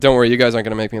Don't worry, you guys aren't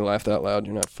going to make me laugh that loud.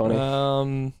 You're not funny. I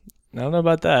don't know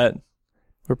about that.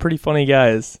 We're pretty funny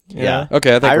guys. Yeah.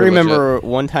 Okay, I think I we're remember legit.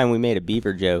 one time we made a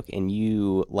beaver joke, and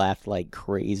you laughed like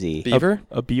crazy. Beaver?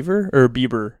 A beaver or a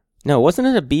beaver? No, wasn't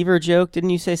it a beaver joke?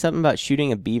 Didn't you say something about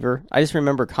shooting a beaver? I just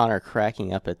remember Connor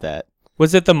cracking up at that.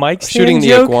 Was it the mic stand Shooting the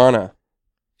joke? iguana.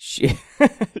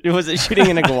 Was it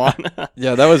shooting an iguana?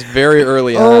 Yeah, that was very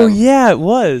early on. Oh, yeah, it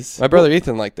was. My brother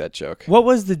Ethan liked that joke. What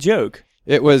was the joke?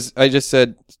 It was, I just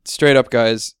said, straight up,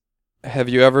 guys, have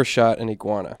you ever shot an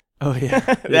iguana? Oh, yeah.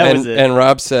 That was it. And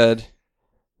Rob said,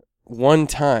 one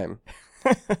time.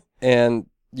 And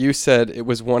you said it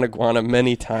was one iguana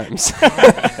many times.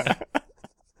 I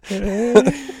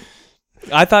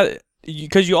thought,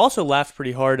 because you also laughed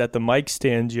pretty hard at the mic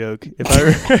stand joke. If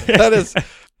I That is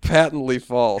patently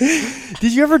false.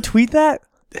 Did you ever tweet that?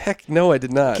 Heck no, I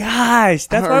did not. Gosh,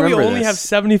 that's don't why we remember only this. have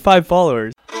 75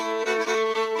 followers.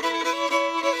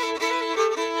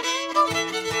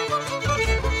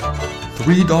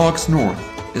 Three Dogs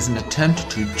North is an attempt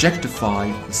to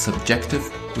objectify the subjective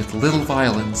with little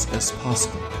violence as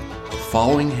possible. The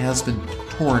following has been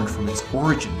torn from its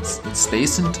origins in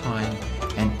space and time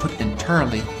and put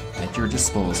entirely at your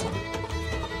disposal.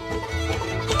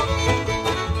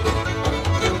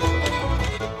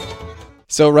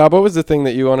 So, Rob, what was the thing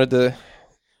that you wanted to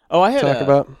Oh, I had talk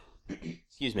about?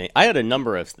 Excuse me. I had a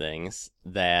number of things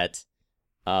that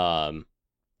I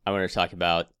wanted to talk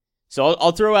about. So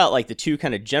I'll throw out like the two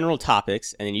kind of general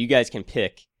topics, and then you guys can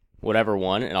pick whatever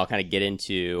one, and I'll kind of get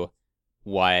into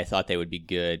why I thought they would be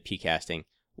good PCasting.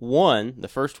 The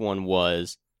first one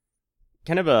was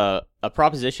kind of a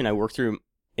proposition I worked through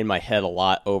in my head a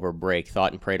lot over break,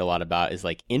 thought and prayed a lot about, is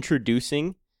like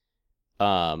introducing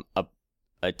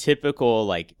a typical,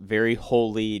 like, very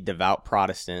holy, devout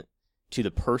Protestant to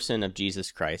the person of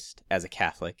Jesus Christ as a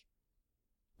Catholic.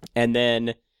 And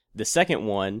then the second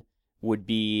one would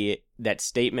be that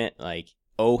statement, like,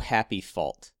 oh, happy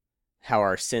fault, how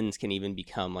our sins can even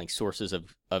become, like, sources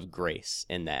of grace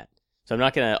in that. So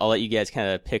I'll let you guys kind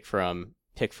of pick from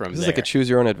This there. is like a choose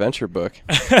your own adventure book.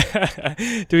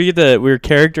 We're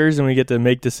characters and we get to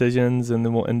make decisions and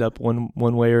then we'll end up one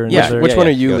way or Yeah, another? Which one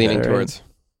are you Go leaning there. towards?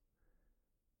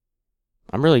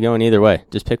 I'm really going either way.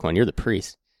 Just pick one. You're the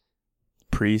priest.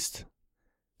 Priest.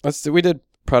 We did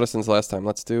Protestants last time.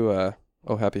 Let's do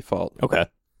Oh Happy Fault. Okay.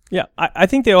 Yeah, I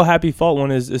think the Oh Happy Fault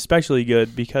one is especially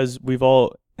good because we've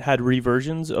all had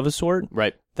reversions of a sort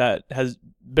Right. that has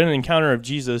been an encounter of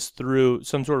Jesus through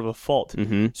some sort of a fault.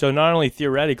 Mm-hmm. So not only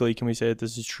theoretically can we say that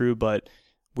this is true, but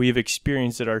we've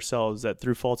experienced it ourselves, that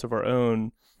through faults of our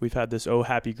own, we've had this oh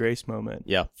happy grace moment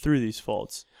Yeah. through these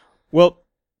faults. Well,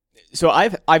 so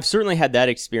I've certainly had that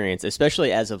experience,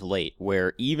 especially as of late,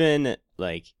 where even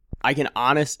like I can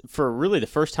for really the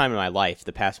first time in my life,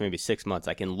 the past maybe 6 months,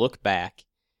 I can look back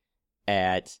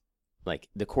at like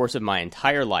the course of my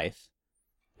entire life,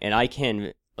 and I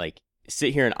can like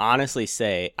sit here and honestly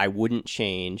say I wouldn't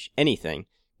change anything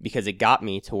because it got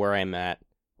me to where I'm at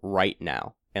right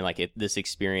now, and like this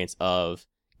experience of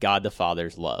God the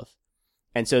Father's love.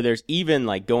 And so there's even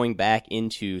like going back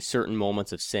into certain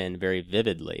moments of sin very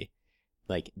vividly,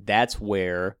 like that's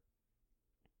where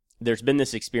there's been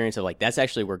this experience of like, that's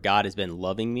actually where God has been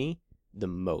loving me the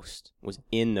most, was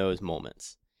in those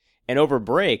moments. And over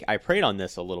break, I prayed on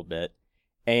this a little bit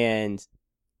and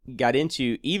got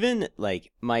into even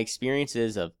like my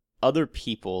experiences of other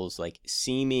people's like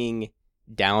seeming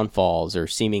downfalls or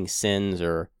seeming sins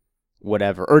or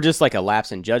whatever, or just like a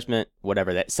lapse in judgment,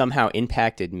 whatever, that somehow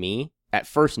impacted me at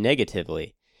first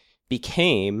negatively,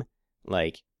 became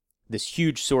like this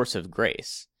huge source of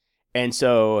grace. And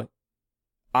so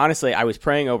honestly, I was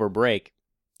praying over break,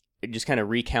 just kind of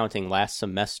recounting last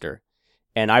semester,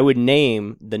 and I would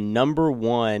name the number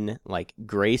one like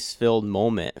grace-filled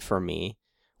moment for me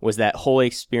was that whole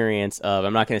experience of,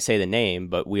 I'm not going to say the name,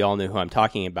 but we all know who I'm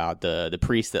talking about, the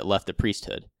priest that left the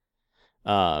priesthood.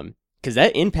 Because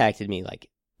that impacted me like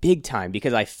big time,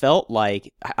 because I felt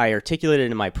like I articulated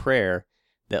in my prayer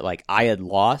that like I had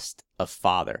lost a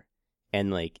father,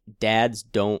 and like dads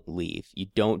don't leave. You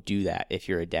don't do that if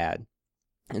you're a dad.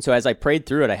 And so as I prayed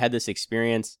through it, I had this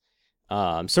experience,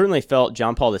 certainly felt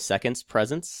John Paul II's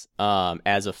presence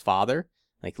as a father,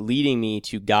 like leading me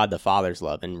to God the Father's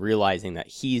love and realizing that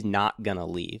he's not going to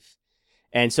leave.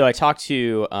 And so I talked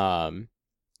to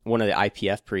one of the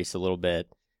IPF priests a little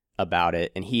bit about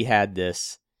it, and he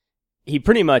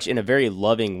pretty much in a very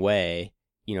loving way,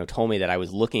 told me that I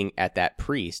was looking at that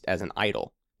priest as an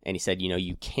idol. And he said,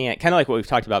 you can't, kind of like what we've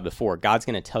talked about before, God's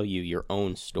going to tell you your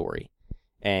own story.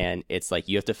 And it's like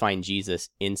you have to find Jesus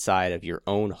inside of your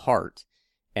own heart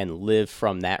and live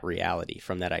from that reality,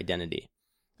 from that identity.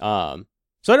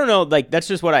 So I don't know, like, that's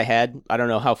just what I had. I don't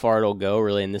know how far it'll go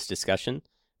really in this discussion,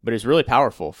 but it's really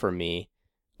powerful for me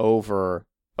over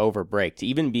break to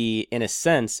even be, in a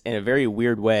sense, in a very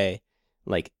weird way,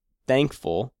 like,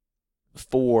 thankful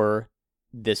for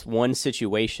this one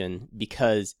situation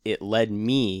because it led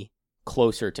me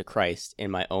closer to Christ in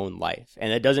my own life.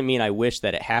 And that doesn't mean I wish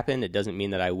that it happened. It doesn't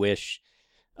mean that I wish,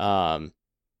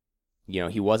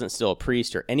 he wasn't still a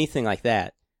priest or anything like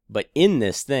that. But in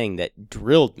this thing that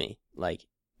drilled me, like,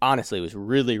 honestly, it was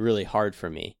really, really hard for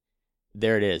me.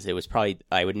 There it is. It was probably,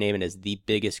 I would name it as the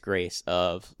biggest grace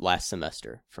of last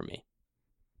semester for me.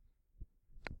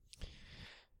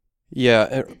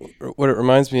 Yeah, what it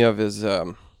reminds me of is,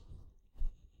 like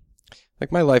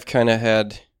my life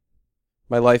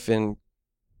in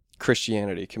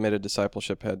Christianity, committed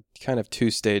discipleship, had kind of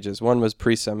two stages. One was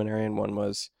pre-seminary and one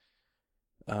was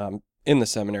in the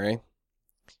seminary.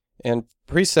 And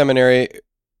pre-seminary,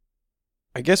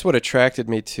 I guess what attracted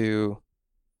me to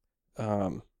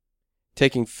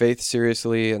taking faith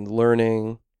seriously and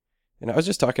learning, and I was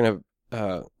just talking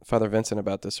to Father Vincent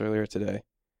about this earlier today,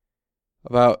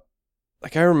 about,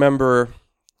 like, I remember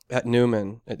at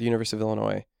Newman at the University of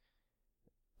Illinois,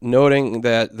 noting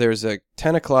that there's a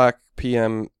 10 o'clock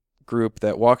p.m. group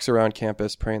that walks around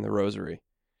campus praying the rosary.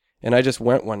 And I just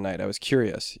went one night. I was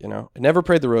curious, I never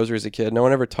prayed the rosary as a kid. No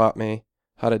one ever taught me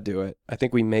how to do it. I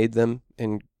think we made them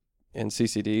in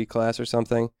CCD class or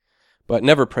something, but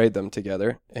never prayed them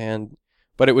together.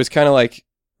 But it was kind of like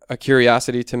a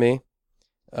curiosity to me.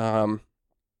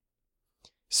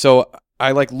 So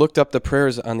I looked up the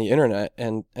prayers on the internet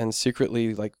and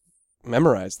secretly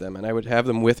memorized them. And I would have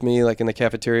them with me in the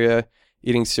cafeteria,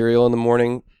 eating cereal in the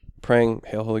morning, praying,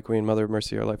 "Hail, Holy Queen, Mother of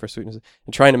Mercy, our life, our sweetness,"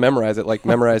 and trying to memorize it, like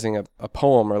memorizing a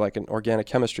poem or an organic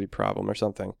chemistry problem or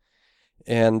something.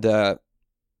 And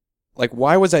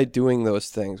why was I doing those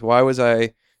things? Why was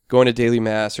I going to daily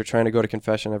mass or trying to go to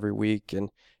confession every week?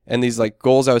 And these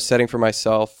goals I was setting for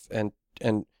myself, and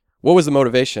what was the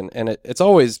motivation? And it's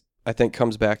always, I think,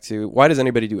 comes back to, why does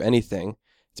anybody do anything?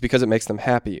 It's because it makes them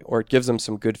happy, or it gives them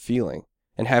some good feeling.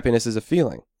 And happiness is a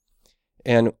feeling.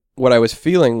 And what I was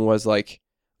feeling was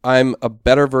I'm a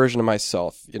better version of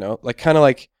myself, kind of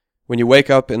like when you wake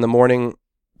up in the morning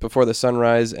before the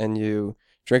sunrise and you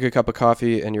drink a cup of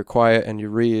coffee and you're quiet and you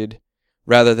read,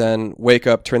 rather than wake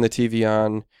up, turn the TV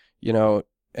on,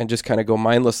 and just kind of go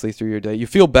mindlessly through your day. You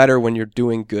feel better when you're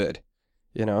doing good,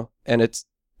 and it's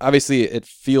obviously, it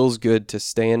feels good to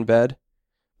stay in bed,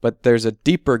 but there's a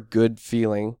deeper good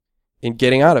feeling in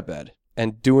getting out of bed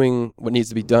and doing what needs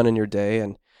to be done in your day.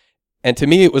 And to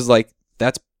me, it was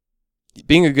that's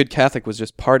being a good Catholic was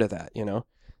just part of that,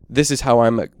 This is how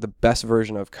I'm the best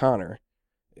version of Connor,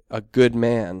 a good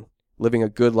man, living a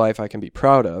good life I can be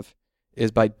proud of,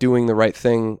 is by doing the right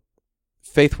thing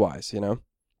faith-wise,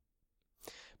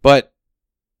 But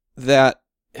that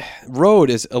road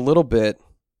is a little bit,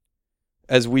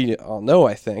 as we all know,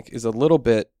 I think, is a little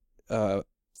bit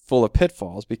full of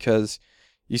pitfalls, because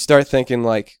you start thinking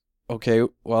okay,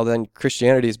 well then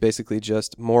Christianity is basically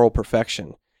just moral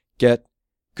perfection. Get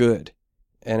good.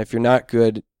 And if you're not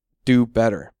good, do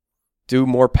better. Do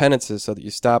more penances so that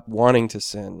you stop wanting to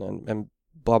sin, and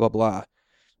blah, blah, blah.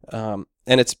 And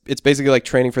it's basically like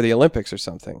training for the Olympics or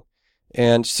something.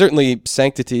 And certainly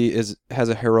sanctity has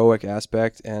a heroic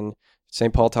aspect, and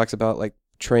St. Paul talks about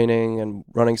training and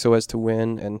running so as to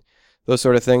win and those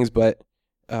sort of things. But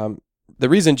the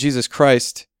reason Jesus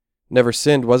Christ never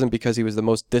sinned wasn't because he was the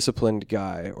most disciplined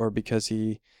guy, or because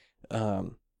he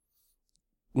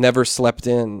never slept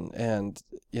in and,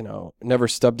 never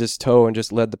stubbed his toe and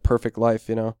just led the perfect life,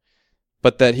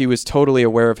 but that he was totally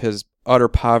aware of his utter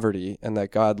poverty and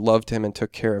that God loved him and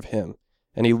took care of him,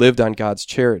 and he lived on God's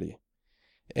charity.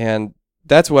 And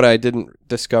that's what I didn't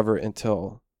discover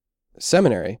until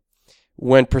seminary,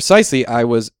 when precisely I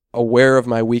was aware of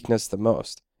my weakness the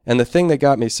most. And the thing that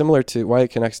got me, similar to why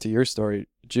it connects to your story,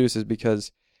 Juice, is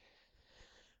because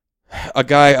a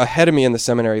guy ahead of me in the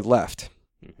seminary left.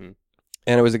 Mm-hmm.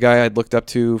 And it was a guy I'd looked up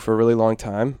to for a really long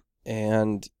time.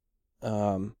 And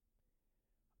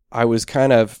I was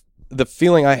the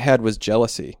feeling I had was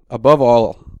jealousy. Above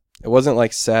all, it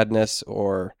wasn't sadness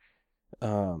or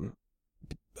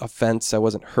offense. I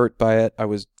wasn't hurt by it. I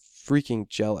was freaking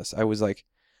jealous. I was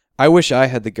I wish I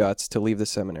had the guts to leave the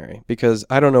seminary, because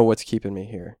I don't know what's keeping me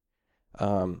here.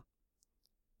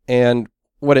 And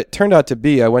what it turned out to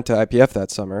be, I went to IPF that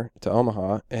summer to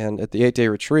Omaha, and at the 8-day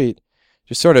retreat,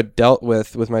 just sort of dealt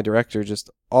with my director, just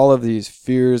all of these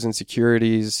fears,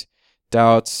 insecurities,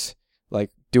 doubts.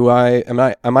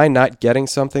 Am I not getting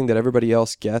something that everybody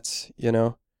else gets,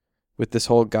 with this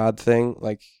whole God thing?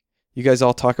 You guys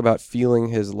all talk about feeling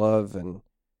his love, and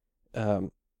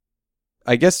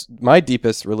I guess my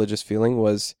deepest religious feeling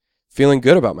was feeling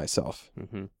good about myself.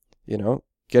 Mm-hmm. You know,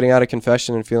 getting out of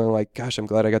confession and feeling like, gosh, I'm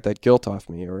glad I got that guilt off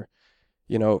me, or,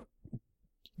 you know,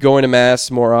 going to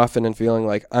mass more often and feeling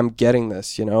like I'm getting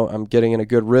this, you know, I'm getting in a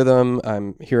good rhythm.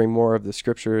 I'm hearing more of the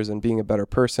scriptures and being a better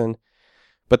person.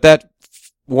 But that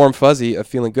warm fuzzy of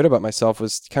feeling good about myself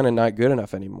was kind of not good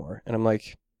enough anymore. And I'm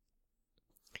like,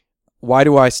 why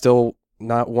do I still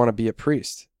not want to be a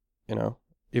priest? You know,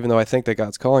 even though I think that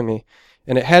God's calling me.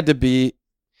 And it had to be,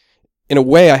 in a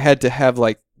way, I had to have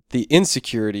like the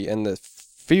insecurity and the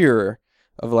fear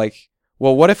of like,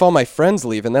 well, what if all my friends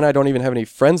leave and then I don't even have any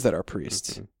friends that are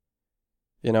priests? Mm-hmm.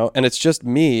 You know, and it's just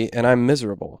me and I'm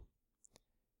miserable.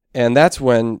 And that's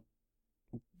when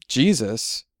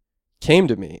Jesus came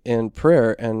to me in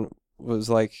prayer and was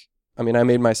like, I mean, I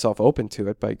made myself open to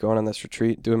it by going on this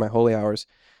retreat, doing my holy hours,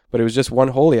 but it was just one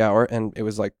holy hour and it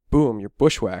was like, boom, you're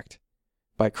bushwhacked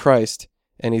by Christ.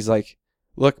 And he's like,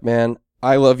 look, man,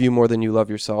 I love you more than you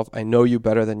love yourself. I know you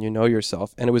better than you know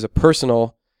yourself. And it was a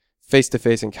personal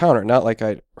face-to-face encounter, not like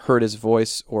I heard his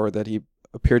voice or that he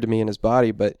appeared to me in his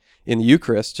body, but in the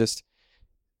Eucharist, just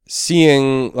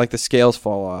seeing like the scales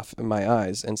fall off in my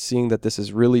eyes and seeing that this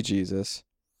is really Jesus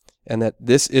and that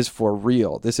this is for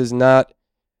real. This is not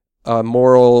a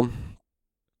moral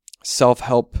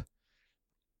self-help,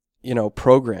 you know,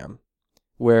 program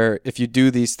where if you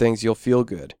do these things, you'll feel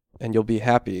good and you'll be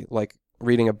happy, like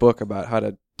reading a book about how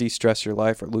to de-stress your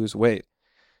life or lose weight.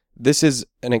 This is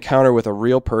an encounter with a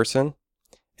real person,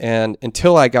 and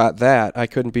until I got that, I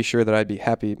couldn't be sure that I'd be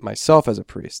happy myself as a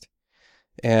priest.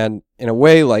 And in a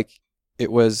way, like,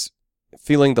 it was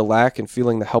feeling the lack and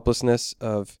feeling the helplessness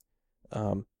of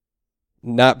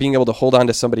not being able to hold on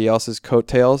to somebody else's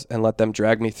coattails and let them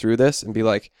drag me through this and be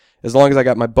like, as long as I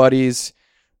got my buddies,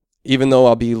 even though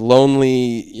I'll be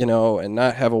lonely, you know, and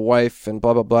not have a wife and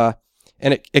blah, blah, blah.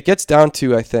 And it gets down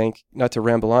to, I think, not to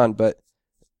ramble on, but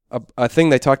a thing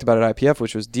they talked about at IPF,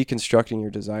 which was deconstructing your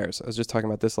desires. I was just talking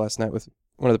about this last night with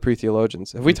one of the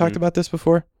pre-theologians. Have we talked about this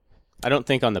before? I don't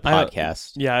think on the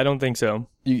podcast. I don't think so.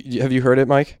 Have you heard it,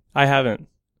 Mike? I haven't.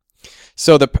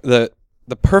 So the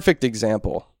perfect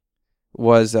example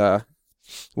was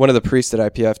one of the priests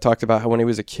at IPF talked about how when he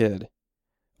was a kid,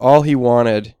 all he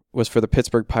wanted was for the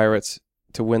Pittsburgh Pirates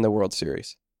to win the World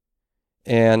Series.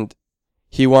 And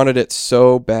he wanted it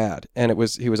so bad. And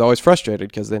he was always frustrated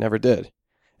because they never did.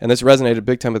 And this resonated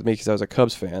big time with me because I was a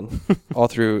Cubs fan all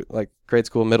through like grade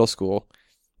school, middle school,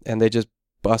 and they just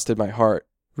busted my heart.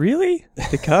 Really?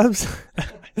 The Cubs?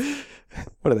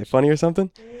 What are they, funny or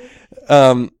something?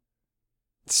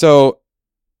 So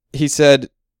he said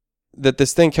that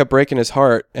this thing kept breaking his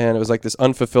heart, and it was like this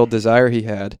unfulfilled desire he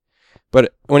had.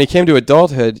 But when he came to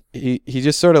adulthood, he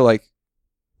just sort of like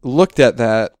looked at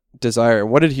that desire.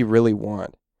 What did he really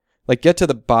want? Like, get to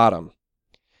the bottom.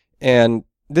 And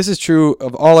this is true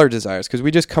of all our desires, because we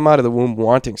just come out of the womb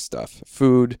wanting stuff: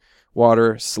 food,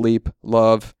 water, sleep,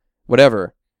 love,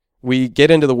 whatever. We get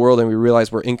into the world and we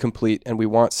realize we're incomplete and we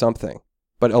want something.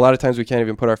 But a lot of times we can't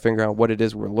even put our finger on what it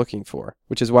is we're looking for,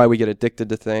 which is why we get addicted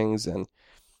to things and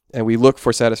we look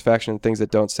for satisfaction in things that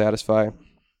don't satisfy. And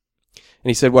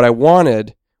he said, what I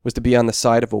wanted was to be on the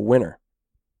side of a winner.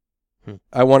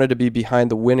 I wanted to be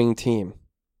behind the winning team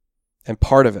and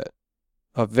part of it,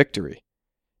 of victory.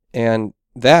 And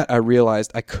that I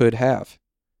realized I could have.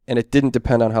 And it didn't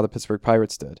depend on how the Pittsburgh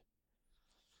Pirates did.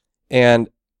 And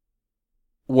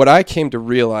what I came to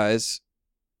realize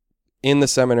in the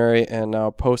seminary and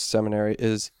now post-seminary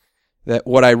is that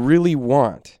what I really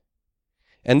want,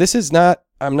 and this is not,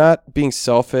 I'm not being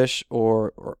selfish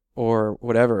or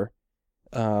whatever,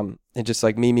 and just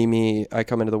like me, I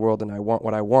come into the world and I want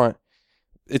what I want.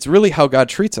 It's really how God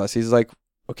treats us. He's like,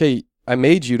 okay, I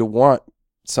made you to want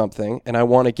something and I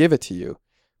want to give it to you.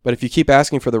 But if you keep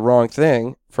asking for the wrong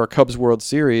thing, for a Cubs World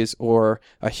Series or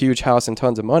a huge house and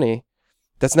tons of money,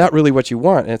 that's not really what you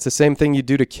want. And it's the same thing you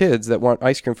do to kids that want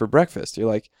ice cream for breakfast. You're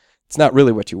like, it's not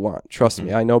really what you want. Trust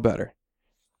me, I know better.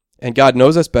 And God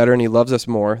knows us better and he loves us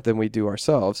more than we do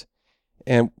ourselves.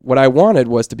 And what I wanted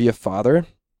was to be a father,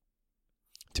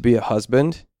 to be a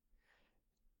husband,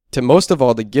 to most of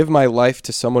all, to give my life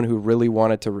to someone who really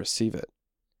wanted to receive it,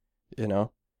 you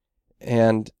know?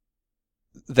 And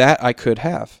that I could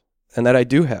have, and that I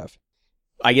do have.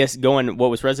 I guess what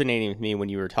was resonating with me when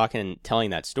you were talking and telling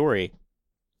that story,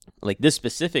 like this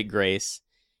specific grace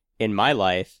in my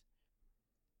life,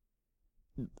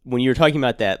 when you were talking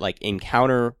about that like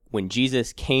encounter when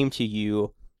Jesus came to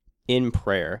you in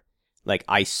prayer, like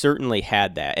I certainly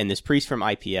had that. And this priest from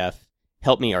IPF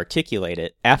helped me articulate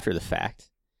it after the fact.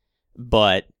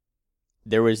 But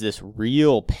there was this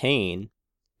real pain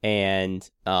and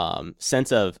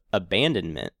sense of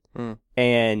abandonment. Mm.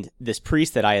 And this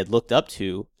priest that I had looked up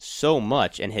to so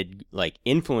much and had like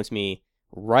influenced me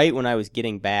right when I was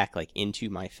getting back like into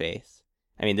my faith.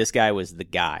 I mean, this guy was the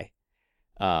guy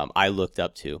I looked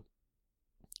up to.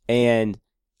 And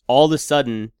all of a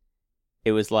sudden,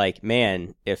 it was like,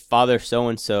 man, if Father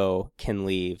so-and-so can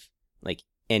leave, like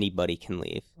anybody can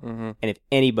leave. Mm-hmm. And if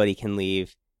anybody can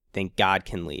leave, then God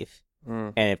can leave.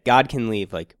 Mm. And if God can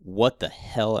leave, like, what the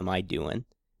hell am I doing?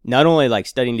 Not only like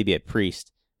studying to be a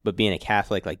priest, but being a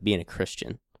Catholic, like being a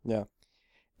Christian. Yeah.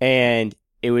 And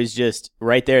it was just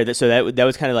right there. So that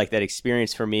was kind of like that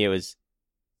experience for me. It was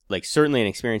like certainly an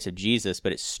experience of Jesus,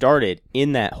 but it started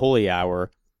in that holy hour.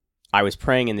 I was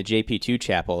praying in the JP2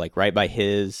 chapel, like right by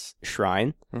his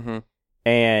shrine. Mm-hmm.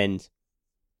 And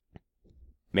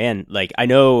man, like I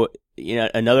know,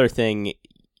 another thing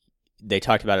they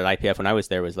talked about at IPF when I was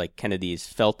there was like kind of these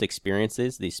felt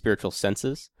experiences, these spiritual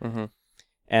senses. Mm-hmm.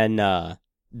 And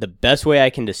the best way I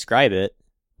can describe it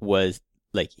was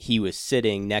like he was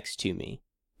sitting next to me.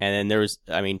 And then there was,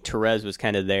 Therese was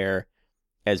kind of there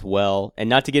as well. And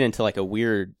not to get into like a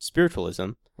weird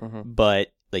spiritualism, Mm-hmm. but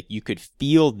like you could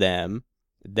feel them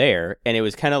there. And it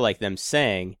was kind of like them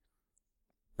saying,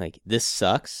 like, this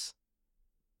sucks,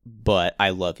 but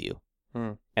I love you.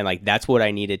 Mm. And like that's what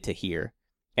I needed to hear.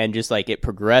 And just like it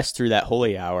progressed through that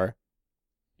holy hour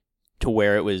to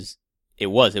where it was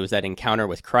that encounter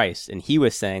with Christ. And he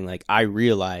was saying like, I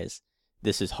realize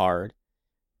this is hard,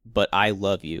 but I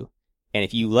love you. And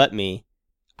if you let me,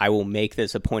 I will make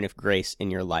this a point of grace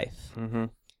in your life. Mm-hmm.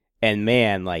 And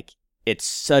man, like it's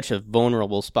such a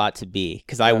vulnerable spot to be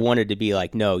because I wanted to be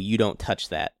like, no, you don't touch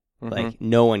that. Mm-hmm. Like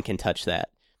no one can touch that.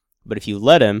 But if you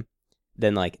let him,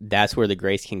 then like that's where the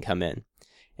grace can come in.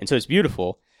 And so it's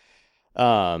beautiful.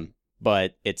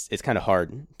 But it's kind of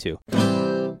hard too.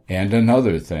 And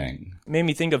another thing. It made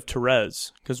me think of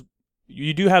Therese, because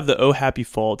you do have the oh happy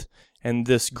fault and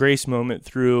this grace moment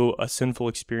through a sinful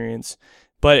experience.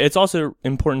 But it's also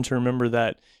important to remember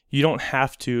that you don't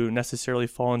have to necessarily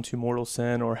fall into mortal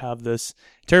sin or have this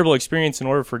terrible experience in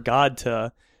order for God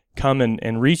to come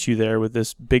and reach you there with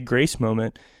this big grace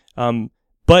moment.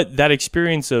 But that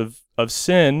experience of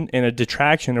sin and a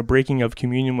detraction, a breaking of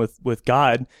communion with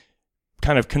God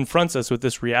kind of confronts us with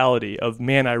this reality of,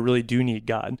 man, I really do need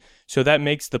God. So that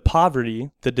makes the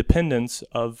poverty, the dependence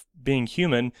of being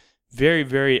human very,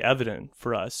 very evident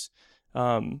for us.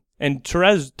 And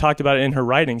Therese talked about it in her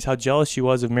writings, how jealous she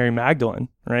was of Mary Magdalene,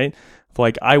 right?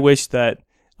 Like, I wish that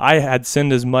I had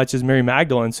sinned as much as Mary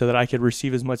Magdalene so that I could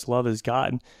receive as much love as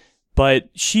God. But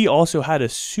she also had a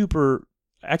super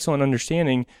excellent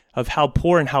understanding of how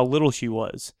poor and how little she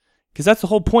was. Because that's the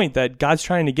whole point that God's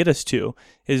trying to get us to,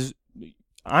 is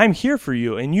I'm here for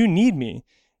you and you need me.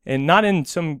 And not in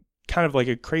some kind of like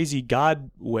a crazy God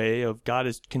way of God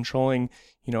is controlling,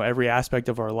 every aspect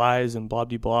of our lives and blah,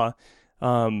 blah, blah.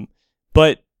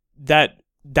 But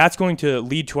that's going to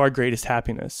lead to our greatest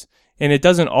happiness. And it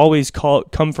doesn't always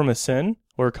come from a sin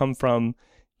or come from,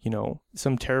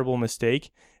 some terrible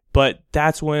mistake. But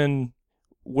that's when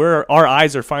our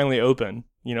eyes are finally open.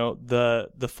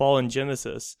 The fall in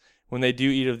Genesis, when they do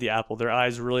eat of the apple, their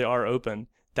eyes really are open.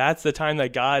 That's the time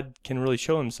that God can really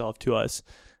show himself to us.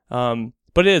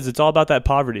 But it's all about that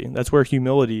poverty. That's where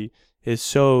humility is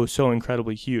so, so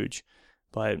incredibly huge.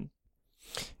 But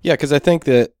yeah, because I think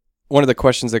that one of the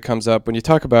questions that comes up when you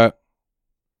talk about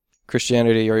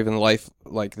Christianity or even life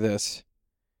like this,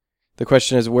 the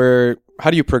question is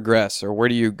how do you progress or where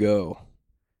do you go?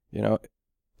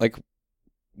 Like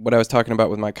what I was talking about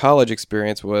with my college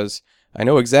experience was I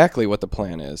know exactly what the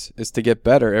plan is to get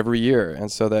better every year.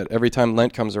 And so that every time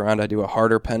Lent comes around, I do a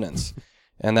harder penance.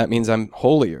 And that means I'm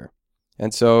holier.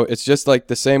 And so it's just like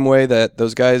the same way that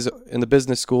those guys in the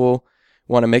business school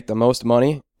want to make the most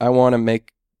money. I want to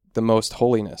make the most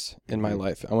holiness in my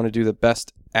life. I want to do the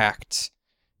best acts,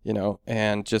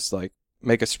 and just like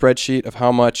make a spreadsheet of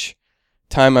how much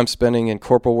time I'm spending in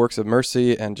corporal works of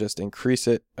mercy and just increase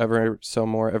it ever so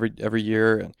more every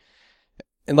year.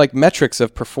 And like metrics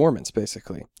of performance,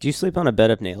 basically. Do you sleep on a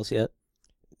bed of nails yet?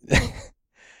 I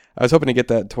was hoping to get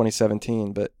that in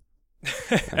 2017, but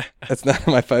that's not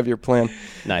my 5-year plan.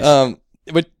 Nice.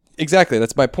 But exactly,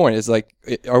 that's my point. Is like,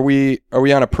 are we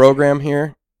on a program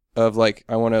here of like,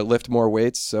 I want to lift more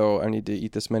weights, so I need to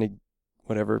eat this many,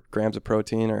 whatever, grams of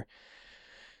protein, or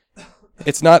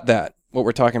it's not that. What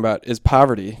we're talking about is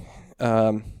poverty,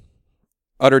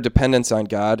 utter dependence on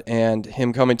God, and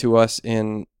Him coming to us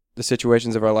in the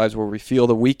situations of our lives where we feel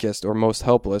the weakest or most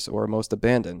helpless or most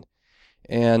abandoned.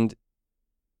 And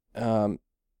then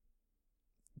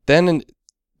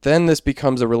this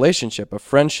becomes a relationship, a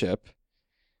friendship,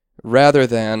 rather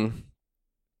than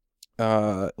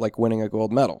like winning a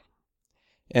gold medal.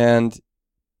 And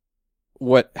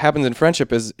what happens in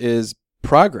friendship is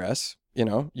progress. You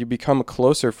know, you become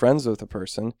closer friends with a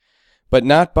person, but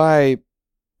not by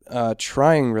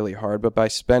trying really hard, but by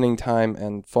spending time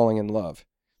and falling in love.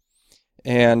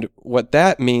 And what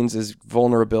that means is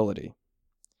vulnerability.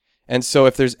 And so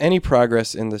if there's any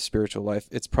progress in the spiritual life,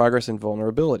 it's progress in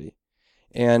vulnerability.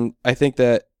 And I think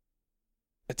that,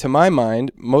 to my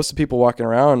mind, most of the people walking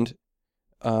around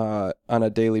on a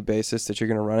daily basis that you're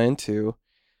going to run into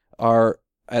are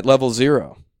at level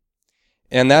 0.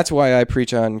 And that's why I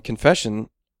preach on confession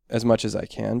as much as I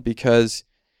can, because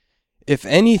if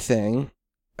anything,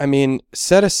 I mean,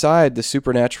 set aside the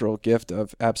supernatural gift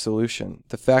of absolution,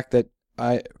 the fact that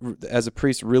I, as a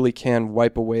priest, really can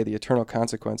wipe away the eternal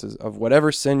consequences of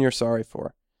whatever sin you're sorry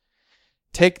for.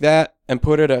 Take that and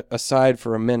put it aside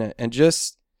for a minute and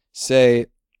just say,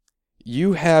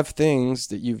 you have things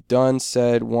that you've done,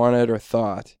 said, wanted, or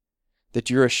thought that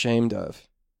you're ashamed of,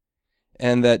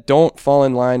 and that don't fall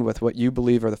in line with what you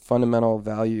believe are the fundamental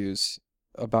values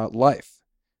about life,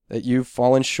 that you've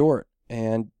fallen short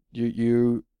and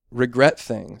you regret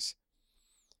things.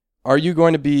 Are you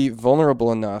going to be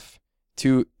vulnerable enough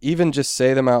to even just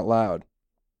say them out loud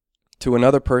to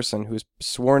another person who's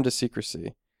sworn to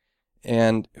secrecy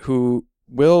and who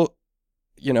will,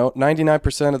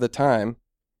 99% of the time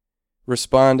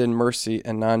respond in mercy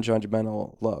and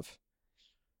non-judgmental love?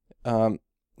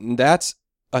 That's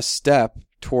a step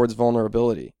towards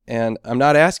vulnerability. And I'm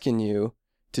not asking you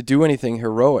to do anything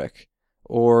heroic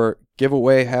or give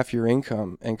away half your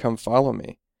income and come follow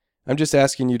me. I'm just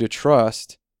asking you to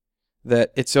trust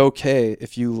that it's okay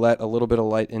if you let a little bit of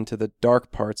light into the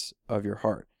dark parts of your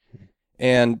heart.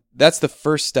 And that's the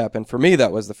first step. And for me,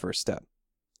 that was the first step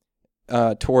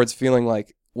towards feeling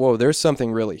like, whoa, there's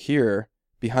something really here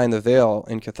behind the veil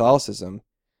in Catholicism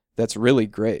that's really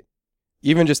great.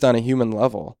 Even just on a human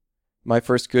level, my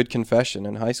first good confession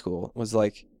in high school was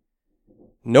like,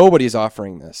 nobody's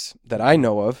offering this that I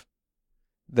know of,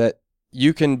 that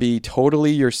you can be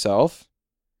totally yourself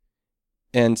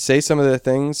and say some of the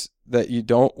things that you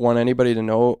don't want anybody to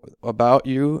know about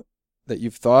you, that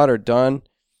you've thought or done,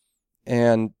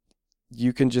 and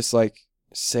you can just like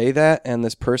say that, and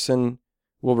this person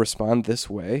will respond this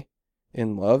way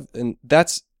in love. And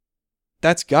that's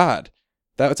God.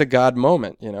 That's a God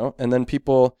moment, and then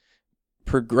people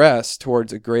progress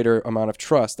towards a greater amount of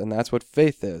trust. And that's what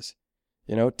faith is,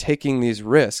 taking these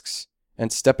risks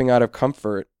and stepping out of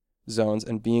comfort zones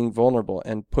and being vulnerable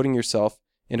and putting yourself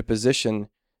in a position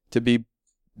to be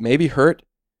maybe hurt,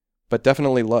 but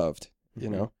definitely loved,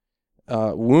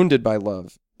 wounded by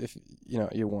love, if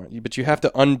you want, but you have to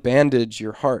unbandage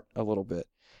your heart a little bit.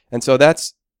 And so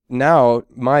that's now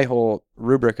my whole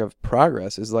rubric of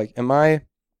progress is like, are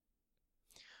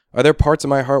there parts of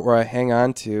my heart where I hang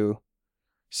on to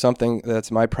something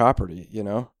that's my property,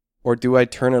 or do I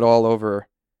turn it all over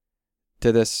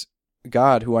to this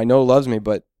God who I know loves me,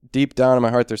 but deep down in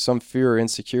my heart, there's some fear or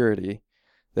insecurity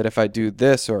that if I do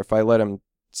this, or if I let him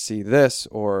see this,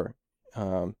 or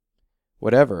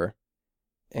whatever.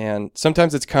 And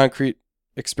sometimes it's concrete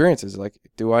experiences. Like,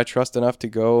 do I trust enough to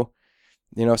go,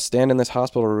 stand in this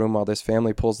hospital room while this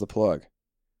family pulls the plug?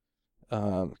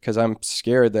 Because I'm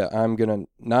scared that I'm going to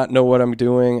not know what I'm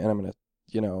doing, and I'm going to,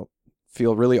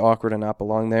 feel really awkward and not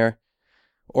belong there.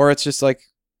 Or it's just like,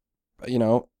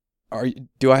 do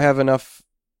I have enough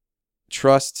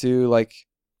trust to like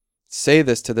say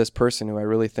this to this person who I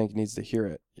really think needs to hear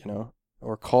it,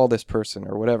 or call this person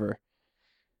or whatever,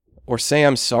 or say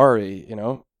I'm sorry,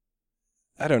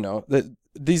 I don't know.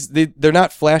 They're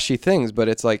not flashy things, but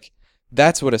it's like,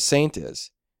 that's what a saint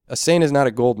is. A saint is not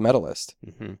a gold medalist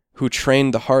who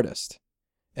trained the hardest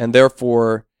and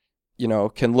therefore,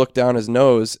 can look down his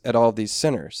nose at all these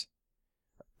sinners.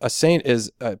 A saint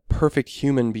is a perfect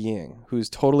human being who's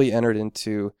totally entered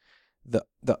into the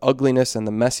ugliness and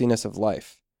the messiness of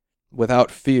life without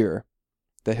fear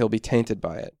that he'll be tainted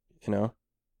by it,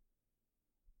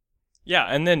 Yeah,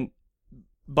 and then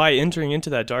by entering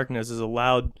into that darkness has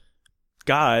allowed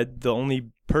God, the only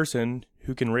person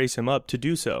who can raise him up, to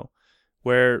do so.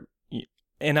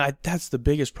 That's the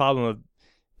biggest problem of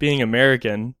being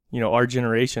American, our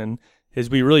generation, is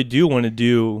we really do want to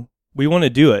do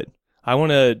it. I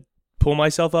want to pull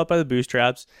myself up by the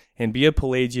bootstraps and be a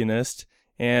Pelagianist,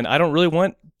 and I don't really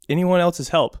want anyone else's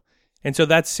help. And so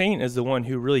that saint is the one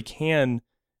who really can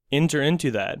enter into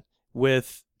that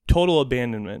with total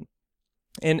abandonment.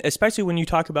 And especially when you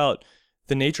talk about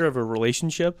the nature of a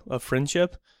relationship, a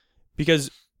friendship, because,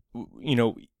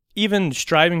 even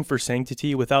striving for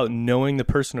sanctity without knowing the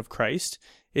person of Christ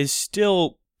is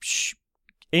still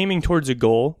aiming towards a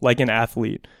goal like an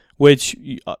athlete, which,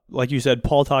 like you said,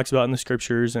 Paul talks about in the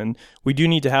scriptures, and we do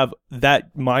need to have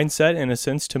that mindset in a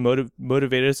sense to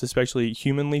motivate us, especially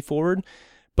humanly forward.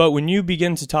 But when you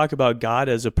begin to talk about God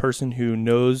as a person who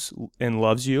knows and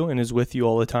loves you and is with you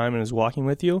all the time and is walking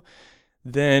with you,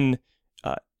 then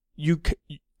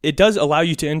it does allow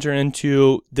you to enter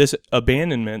into this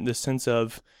abandonment, this sense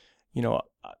of,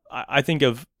 I think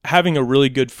of having a really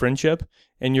good friendship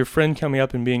and your friend coming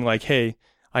up and being like, hey,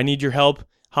 I need your help.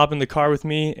 Hop in the car with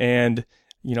me, and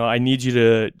I need you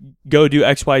to go do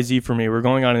XYZ for me. We're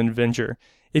going on an adventure.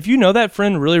 If you know that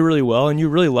friend really, really well and you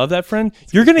really love that friend,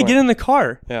 you're going to get in the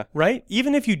car, right?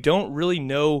 Even if you don't really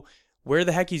know where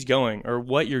the heck he's going or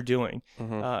what you're doing.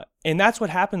 Mm-hmm. And that's what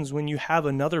happens when you have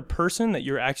another person that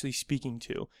you're actually speaking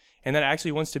to and that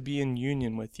actually wants to be in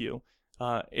union with you.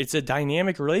 It's a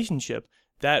dynamic relationship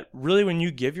that really, when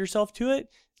you give yourself to it,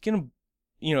 it's going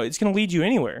to lead you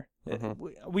anywhere. Mm-hmm.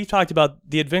 We've talked about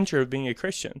the adventure of being a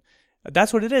Christian.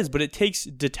 That's what it is, but it takes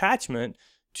detachment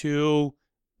to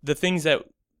the things that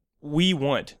we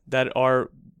want, that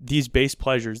are these base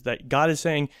pleasures, that God is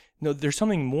saying, no, there's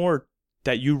something more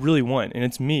that you really want, and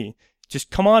it's me.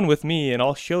 Just come on with me, and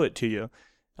I'll show it to you.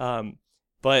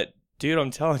 But, dude,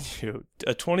 I'm telling you,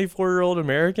 a 24-year-old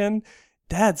American,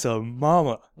 that's a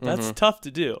mama. That's tough to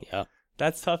do. Yeah.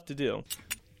 That's tough to do.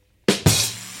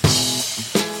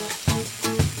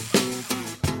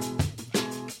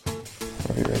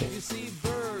 Are you ready?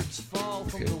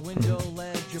 Okay.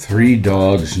 3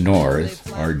 Dogs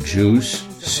North are Juice,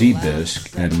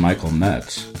 Seabisc, and Michael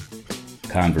Metz.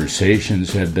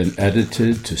 Conversations have been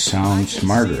edited to sound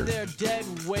smarter.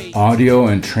 Audio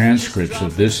and transcripts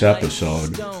of this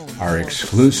episode are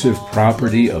exclusive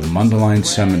property of Mundelein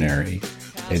Seminary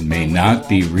and may not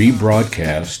be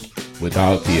rebroadcast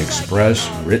without the express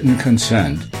written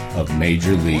consent of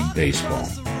Major League Baseball.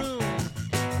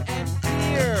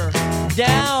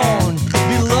 Down